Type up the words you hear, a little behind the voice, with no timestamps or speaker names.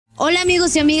Hola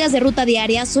amigos y amigas de Ruta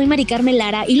Diaria, soy Mari Carmen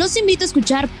Lara y los invito a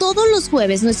escuchar todos los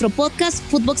jueves nuestro podcast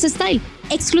Footbox Style,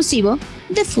 exclusivo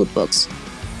de Footbox.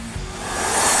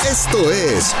 Esto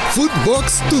es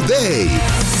Footbox Today.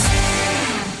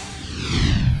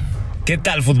 ¿Qué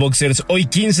tal, Footboxers? Hoy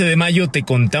 15 de mayo te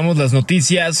contamos las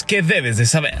noticias que debes de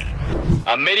saber.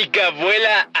 América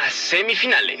vuela a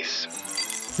semifinales.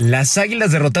 Las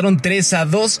Águilas derrotaron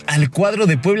 3-2 al cuadro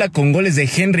de Puebla con goles de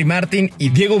Henry Martín y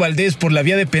Diego Valdés por la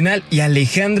vía de penal y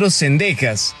Alejandro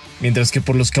Cendejas, mientras que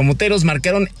por los camoteros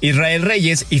marcaron Israel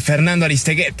Reyes y Fernando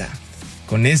Aristeguieta.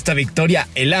 Con esta victoria,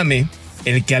 el AME,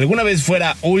 el que alguna vez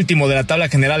fuera último de la tabla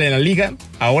general en la liga,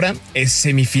 ahora es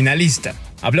semifinalista.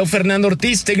 Habló Fernando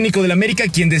Ortiz, técnico del América,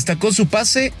 quien destacó su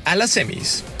pase a las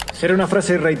semis. Será una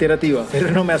frase reiterativa,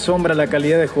 pero no me asombra la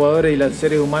calidad de jugadores y los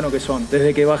seres humanos que son.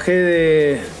 Desde que bajé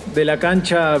de la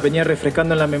cancha venía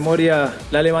refrescando en la memoria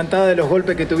la levantada de los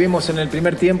golpes que tuvimos en el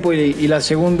primer tiempo y la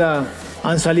segunda.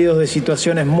 Han salido de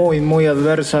situaciones muy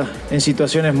adversas, en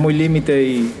situaciones muy límite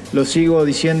y lo sigo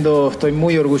diciendo, estoy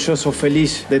muy orgulloso,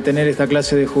 feliz de tener esta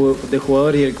clase de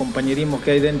jugadores y el compañerismo que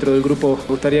hay dentro del grupo. Me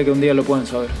gustaría que un día lo puedan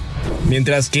saber.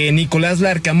 Mientras que Nicolás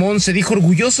Larcamón se dijo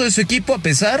orgulloso de su equipo a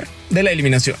pesar de la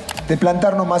eliminación. De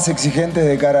plantarnos más exigentes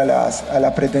de cara a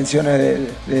las pretensiones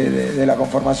de la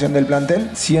conformación del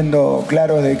plantel, siendo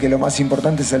claros de que lo más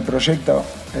importante es el proyecto,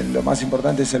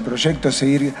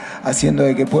 seguir haciendo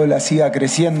de que Puebla siga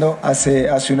creciendo. Hace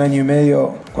un año y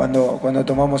medio, cuando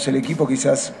tomamos el equipo,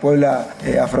 quizás Puebla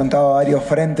afrontaba varios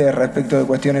frentes respecto de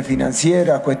cuestiones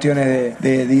financieras, cuestiones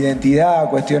de identidad,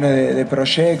 cuestiones de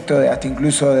proyecto, hasta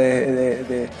incluso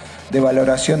de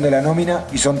valoración de la nómina,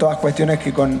 y son todas cuestiones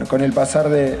que con el pasar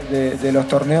de los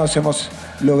torneos hemos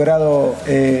logrado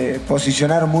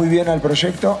posicionar muy bien al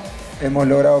proyecto, hemos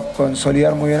logrado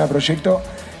consolidar muy bien al proyecto,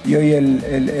 y hoy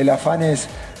el afán es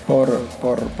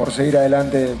por seguir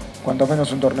adelante cuanto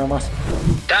menos un torneo más.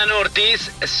 Tano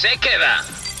Ortiz se queda.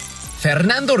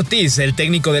 Fernando Ortiz, el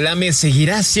técnico del AME,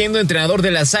 seguirá siendo entrenador de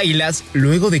las Águilas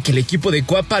luego de que el equipo de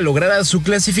Cuapa lograra su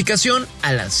clasificación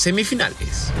a las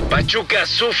semifinales. Pachuca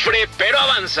sufre pero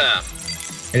avanza.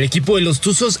 El equipo de los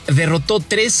Tuzos derrotó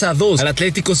 3-2 al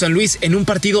Atlético San Luis en un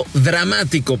partido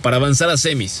dramático para avanzar a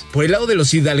semis. Por el lado de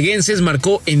los hidalguenses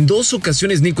marcó en 2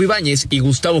 ocasiones Nico Ibáñez y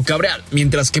Gustavo Cabral,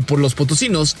 mientras que por los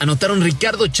potosinos anotaron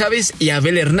Ricardo Chávez y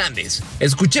Abel Hernández.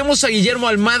 Escuchemos a Guillermo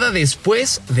Almada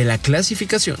después de la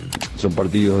clasificación. Son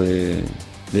partidos de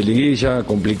liguilla,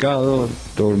 complicado,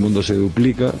 todo el mundo se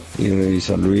duplica y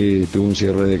San Luis tuvo un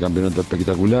cierre de campeonato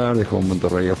espectacular, dejó a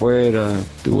Monterrey afuera,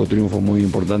 tuvo triunfos muy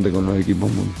importantes con los equipos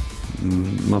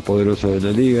más poderosos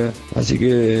de la liga, así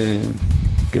que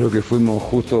creo que fuimos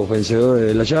justos vencedores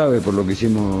de la llave por lo que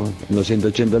hicimos en los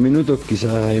 180 minutos,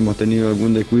 quizás hemos tenido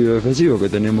algún descuido defensivo que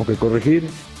tenemos que corregir.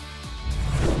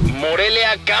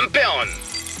 Morelia campeón.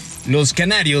 Los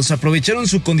canarios aprovecharon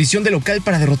su condición de local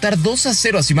para derrotar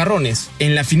 2-0 a Cimarrones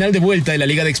en la final de vuelta de la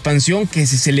Liga de Expansión que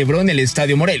se celebró en el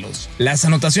Estadio Morelos. Las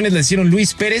anotaciones las hicieron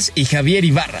Luis Pérez y Javier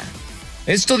Ibarra.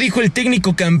 Esto dijo el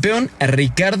técnico campeón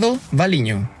Ricardo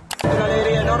Valiño. Una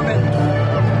alegría enorme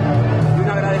y un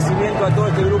agradecimiento a todo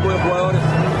este grupo de jugadores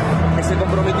que se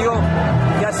comprometió,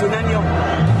 que hace un año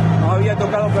nos había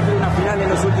tocado perder una final en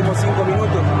los últimos 5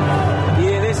 minutos y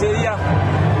desde ese día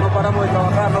no paramos de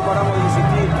trabajar, no paramos de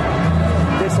insistir,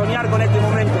 de soñar con este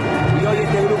momento, y hoy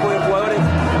este grupo de jugadores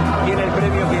tiene el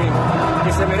premio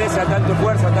que se merece a tanto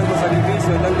esfuerzo, a tanto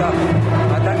sacrificio,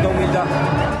 a tanta humildad.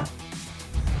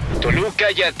 Toluca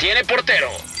ya tiene portero.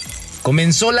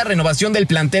 Comenzó la renovación del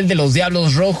plantel de los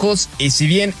Diablos Rojos y si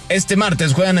bien este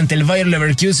martes juegan ante el Bayer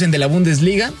Leverkusen de la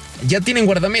Bundesliga, ya tienen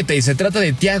guardameta y se trata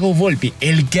de Thiago Volpi,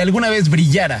 el que alguna vez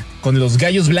brillara con los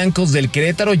Gallos Blancos del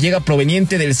Querétaro, llega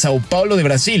proveniente del Sao Paulo de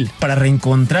Brasil para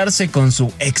reencontrarse con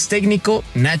su ex técnico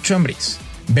Nacho Ambriz.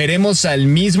 ¿Veremos al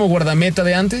mismo guardameta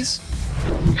de antes?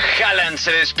 Haaland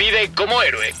se despide como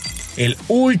héroe. El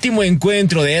último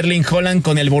encuentro de Erling Haaland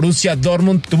con el Borussia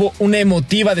Dortmund tuvo una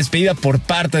emotiva despedida por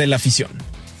parte de la afición.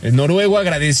 El noruego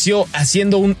agradeció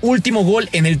haciendo un último gol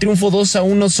en el triunfo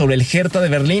 2-1 sobre el Hertha de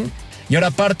Berlín y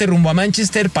ahora parte rumbo a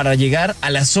Manchester para llegar a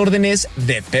las órdenes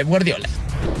de Pep Guardiola.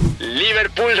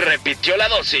 Liverpool repitió la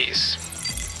dosis.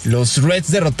 Los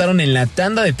Reds derrotaron en la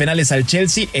tanda de penales al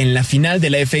Chelsea en la final de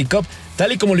la FA Cup,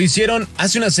 tal y como lo hicieron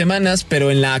hace unas semanas,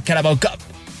 pero en la Carabao Cup.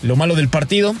 Lo malo del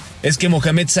partido es que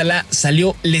Mohamed Salah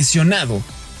salió lesionado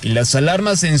y las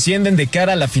alarmas se encienden de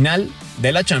cara a la final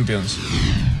de la Champions.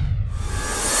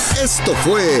 Esto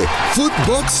fue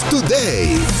Footbox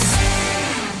Today.